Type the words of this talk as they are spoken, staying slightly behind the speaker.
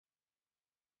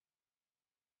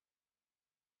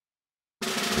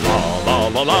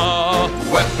la.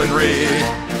 Weaponry,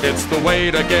 it's the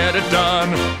way to get it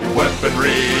done.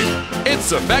 Weaponry,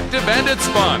 it's effective and it's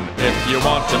fun. If you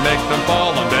want to make them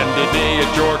fall on bended knee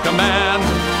at your command,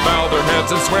 bow their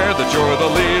heads and swear that you're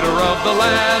the leader of the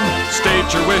land. State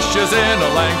your wishes in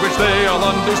a language they all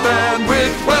understand.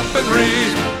 With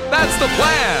weaponry, that's the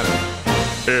plan.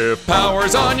 If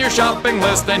power's on your shopping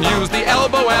list, then use the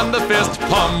elbow and the fist.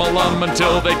 Pummel them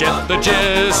until they get the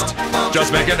gist.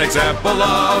 Just make an example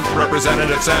of,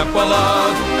 representative sample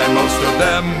of, and most of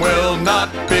them will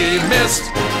not be missed.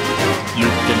 You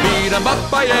can beat them up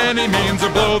by any means or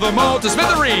blow them all to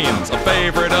smithereens. A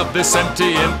favorite of this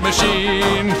sentient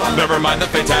machine. Never mind the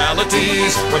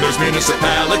fatalities when there's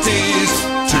municipalities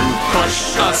to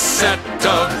crush a set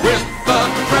of with the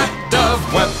threat of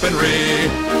weaponry.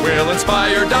 Will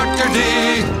inspire Dr. D.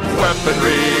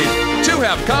 Weaponry to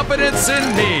have confidence in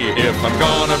me. If I'm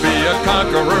gonna be a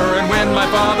conqueror and win my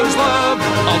father's love,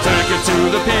 I'll take it to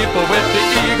the people with the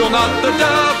eagle, not the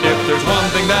dove. If there's one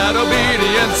thing that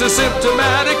obedience is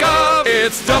symptomatic of,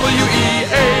 it's weaponry.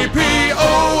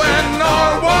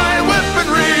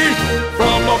 Weaponry.